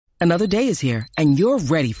Another day is here, and you're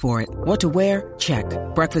ready for it. What to wear? Check.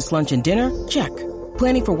 Breakfast, lunch, and dinner? Check.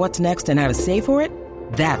 Planning for what's next and how to save for it?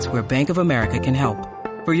 That's where Bank of America can help.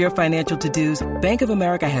 For your financial to-dos, Bank of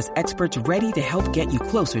America has experts ready to help get you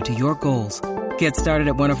closer to your goals. Get started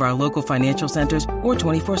at one of our local financial centers or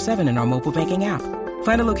 24/7 in our mobile banking app.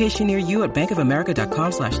 Find a location near you at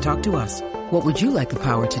bankofamerica.com/talktous. What would you like the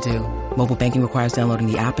power to do? Mobile banking requires downloading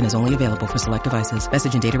the app and is only available for select devices.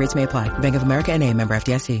 Message and data rates may apply. Bank of America N.A., member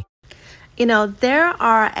FDIC. You know, there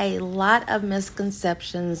are a lot of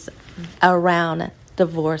misconceptions around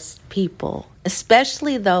divorced people,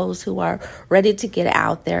 especially those who are ready to get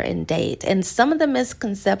out there and date. And some of the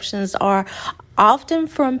misconceptions are often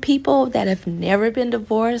from people that have never been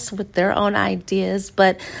divorced with their own ideas.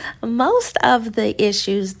 But most of the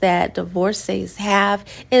issues that divorcees have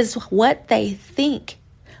is what they think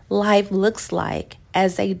life looks like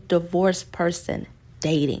as a divorced person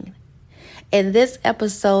dating. In this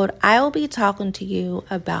episode, I will be talking to you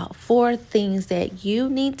about 4 things that you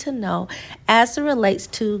need to know as it relates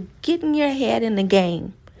to getting your head in the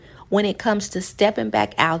game when it comes to stepping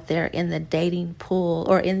back out there in the dating pool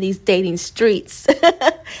or in these dating streets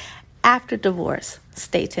after divorce.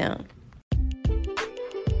 Stay tuned.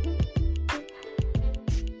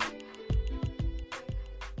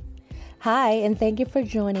 Hi, and thank you for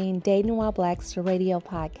joining Dating While Black's radio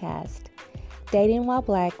podcast. Dating While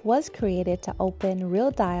Black was created to open real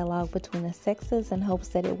dialogue between the sexes in hopes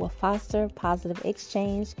that it will foster positive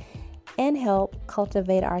exchange and help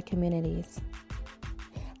cultivate our communities.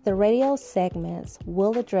 The radio segments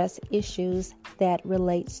will address issues that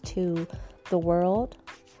relates to the world,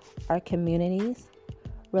 our communities,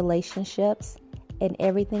 relationships, and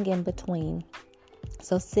everything in between.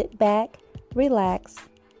 So sit back, relax,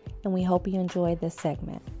 and we hope you enjoy this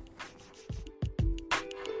segment.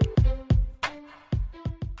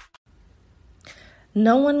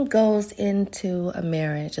 No one goes into a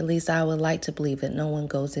marriage, at least I would like to believe that no one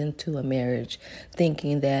goes into a marriage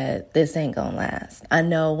thinking that this ain't gonna last. I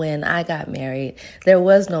know when I got married, there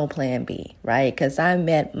was no plan B, right? Because I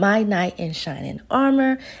met my knight in shining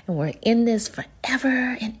armor and we're in this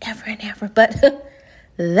forever and ever and ever. But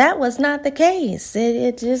that was not the case.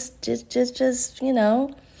 It just,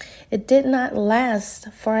 it did not last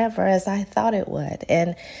forever as I thought it would.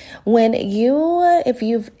 And if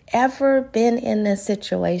you've ever been in a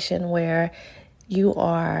situation where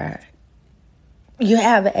your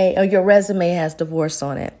resume has divorce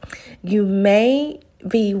on it, you may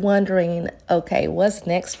be wondering, okay, what's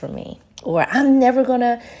next for me? Or I'm never going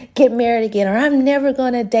to get married again, or I'm never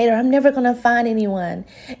going to date, or I'm never going to find anyone.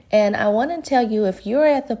 And I want to tell you, if you're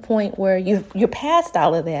at the point where you're past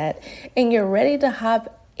all of that and you're ready to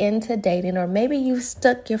hop into dating, or maybe you've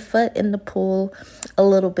stuck your foot in the pool a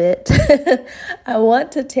little bit, I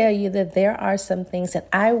want to tell you that there are some things that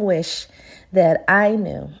I wish that I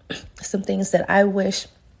knew, some things that I wish,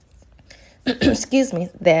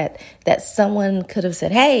 that someone could have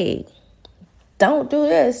said, hey, don't do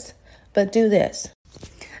this, but do this.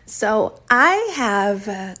 So I have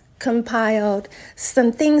compiled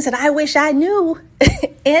some things that I wish I knew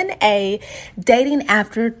in a dating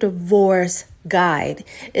after divorce guide.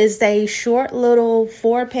 It's a short little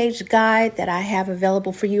 4-page guide that I have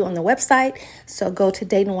available for you on the website. So go to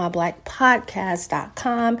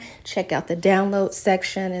datingwhileblackpodcast.com, check out the download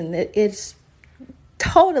section, and it's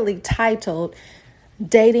totally titled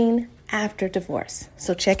Dating After Divorce.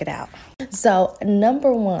 So check it out. So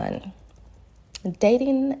number 1,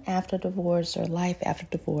 dating after divorce or life after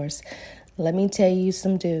divorce. Let me tell you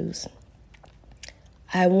some do's.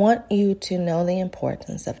 I want you to know the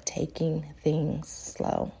importance of taking things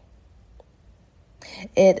slow.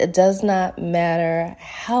 It does not matter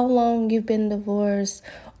how long you've been divorced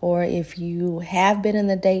or if you have been in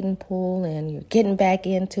the dating pool and you're getting back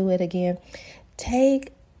into it again.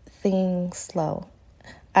 Take things slow.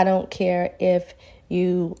 I don't care if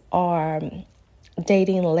you are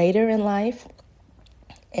dating later in life,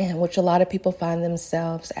 and which a lot of people find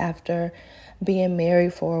themselves after being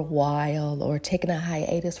married for a while or taking a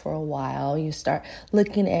hiatus for a while. You start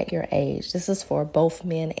looking at your age. This is for both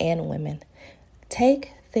men and women.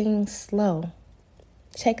 Take things slow.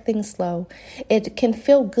 Take things slow. It can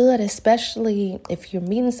feel good, especially if you're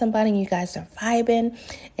meeting somebody and you guys are vibing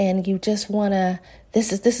and you just want to,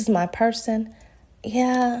 this is my person.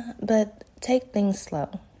 Yeah, but take things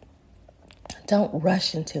slow. Don't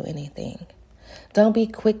rush into anything. Don't be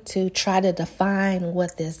quick to try to define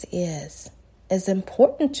what this is. It's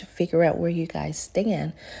important to figure out where you guys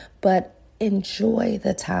stand, but enjoy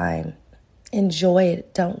the time. Enjoy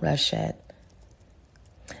it. Don't rush it.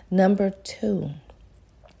 Number 2,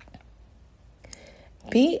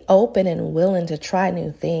 Be open and willing to try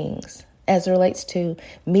new things as it relates to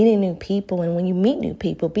meeting new people. And when you meet new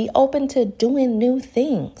people, be open to doing new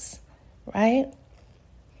things, right?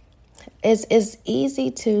 It's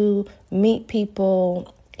easy to meet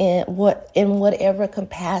people in whatever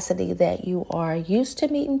capacity that you are used to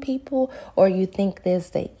meeting people, or you think this is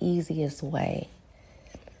the easiest way.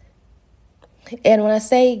 And when I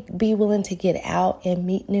say be willing to get out and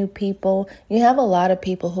meet new people, you have a lot of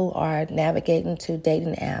people who are navigating to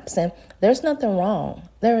dating apps, and there's nothing wrong.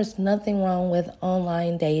 There is nothing wrong with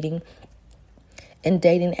online dating and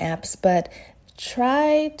dating apps, but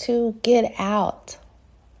try to get out,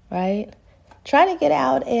 right? Try to get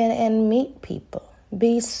out and meet people.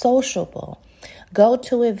 Be sociable. Go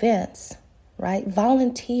to events, right?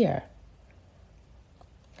 Volunteer.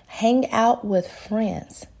 Hang out with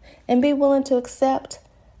friends. And be willing to accept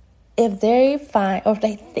if they find, or if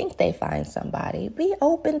they think they find somebody. Be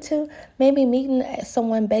open to maybe meeting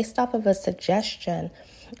someone based off of a suggestion.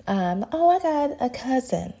 I got a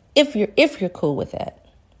cousin. If you're cool with it.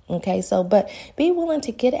 Okay, but be willing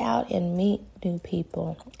to get out and meet new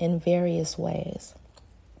people in various ways.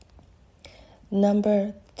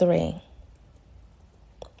 Number 3,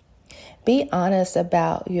 be honest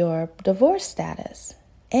about your divorce status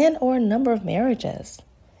and or number of marriages.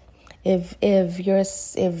 If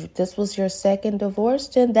this was your second divorce,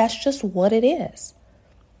 then that's just what it is.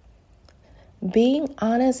 Being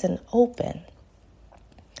honest and open.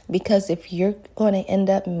 Because if you're going to end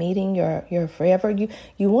up meeting your forever,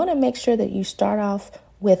 you want to make sure that you start off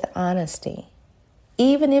with honesty.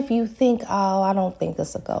 Even if you think, I don't think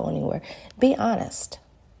this will go anywhere. Be honest.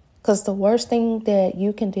 Because the worst thing that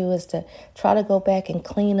you can do is to try to go back and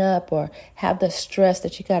clean up, or have the stress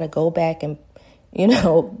that you got to go back and,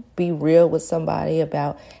 be real with somebody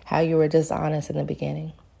about how you were dishonest in the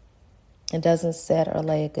beginning. It doesn't set or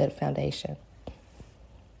lay a good foundation.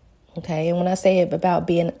 Okay, and when I say about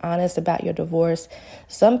being honest about your divorce,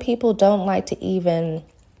 some people don't like to even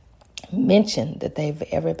mention that they've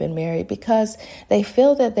ever been married because they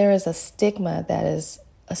feel that there is a stigma that is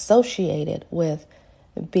associated with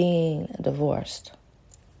being divorced.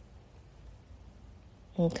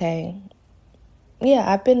 Okay,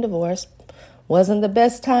 yeah, I've been divorced. Wasn't the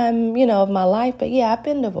best time, of my life, but yeah, I've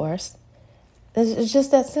been divorced. It's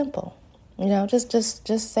just that simple.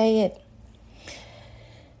 Just say it.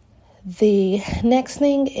 The next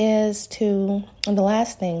thing and the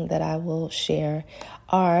last thing that I will share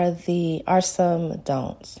are some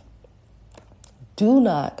don'ts. Do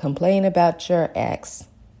not complain about your ex.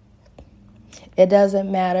 It doesn't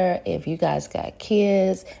matter if you guys got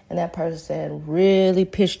kids and that person really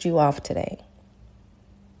pissed you off today.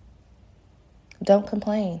 Don't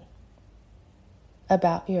complain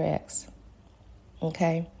about your ex,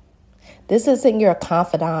 okay? This isn't your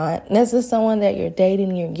confidant. This is someone that you're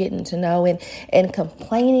dating, you're getting to know, and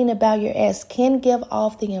complaining about your ex can give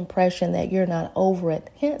off the impression that you're not over it.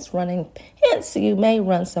 Hence, you may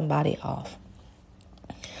run somebody off.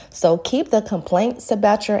 So keep the complaints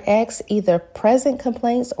about your ex, either present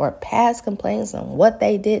complaints or past complaints on what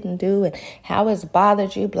they didn't do and how it's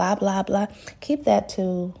bothered you, blah, blah, blah. Keep that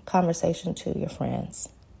to conversation to your friends.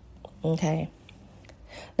 Okay.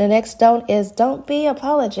 The next don't be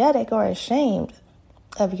apologetic or ashamed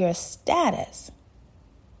of your status.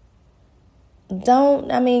 Don't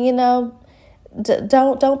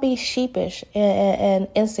be sheepish and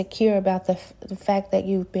insecure about the fact that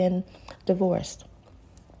you've been divorced.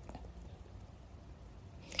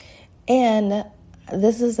 And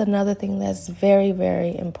this is another thing that's very,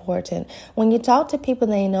 very important. When you talk to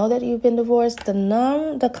people and they know that you've been divorced,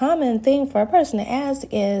 the common thing for a person to ask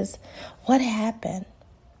is, what happened?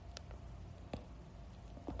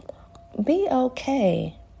 Be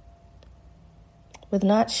okay with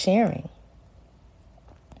not sharing.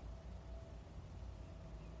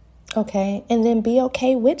 Okay? And then be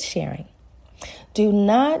okay with sharing. Do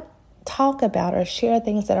not talk about or share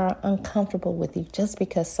things that are uncomfortable with you just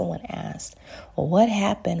because someone asked. Well, what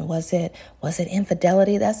happened? Was it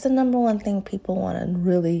infidelity? That's the number one thing people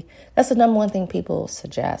that's the number one thing people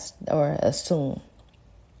suggest or assume.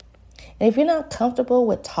 And if you're not comfortable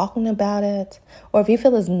with talking about it, or if you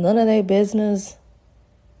feel it's none of their business,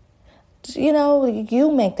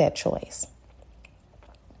 you make that choice.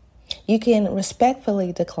 You can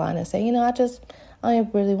respectfully decline and say, I don't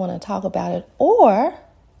really want to talk about it. Or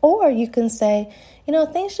you can say,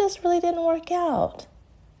 things just really didn't work out,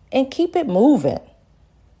 and keep it moving.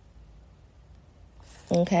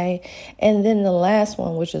 Okay. And then the last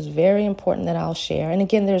one, which is very important that I'll share. And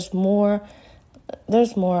again, there's more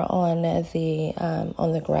on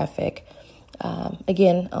the graphic,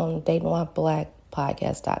 again, on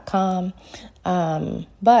DatingWhileBlackPodcast.com.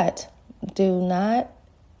 But do not,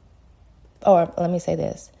 or let me say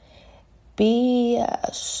this, be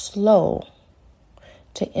slow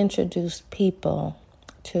to introduce people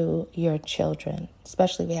to your children,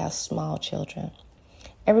 especially if you have small children.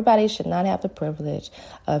 Everybody should not have the privilege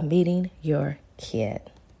of meeting your kid.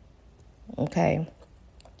 Okay?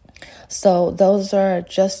 So those are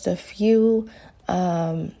just a few.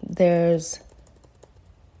 There's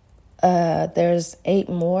 8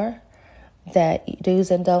 more that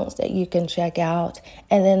do's and don'ts that you can check out.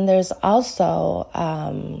 And then there's also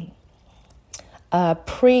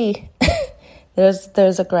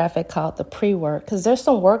there's a graphic called the pre-work, because there's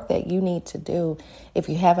some work that you need to do if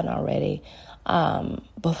you haven't already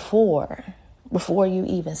before you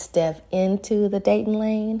even step into the dating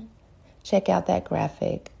lane. Check out that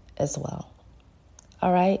graphic as well.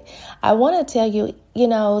 All right. I want to tell you,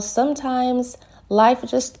 sometimes life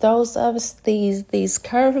just throws us these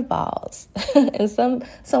curveballs. And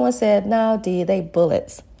someone said, no, D, they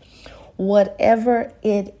bullets. Whatever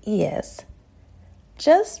it is,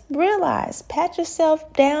 just realize, pat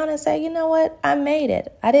yourself down and say, you know what? I made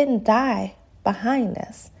it. I didn't die behind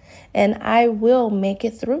this. And I will make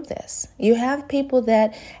it through this. You have people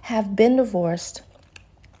that have been divorced,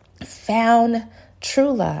 found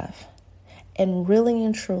true love, and really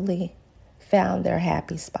and truly found their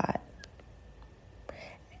happy spot.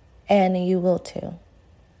 And you will too.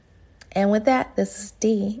 And with that, this is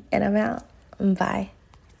Dee, and I'm out. Bye.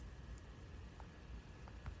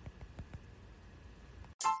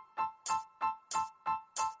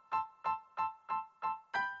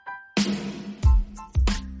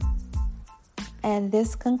 And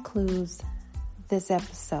this concludes this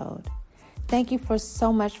episode. Thank you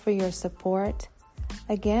so much for your support.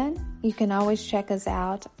 Again, you can always check us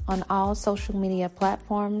out on all social media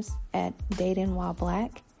platforms at Dating While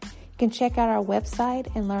Black. You can check out our website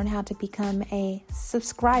and learn how to become a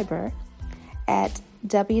subscriber at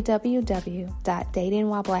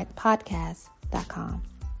www.datingwhileblackpodcast.com.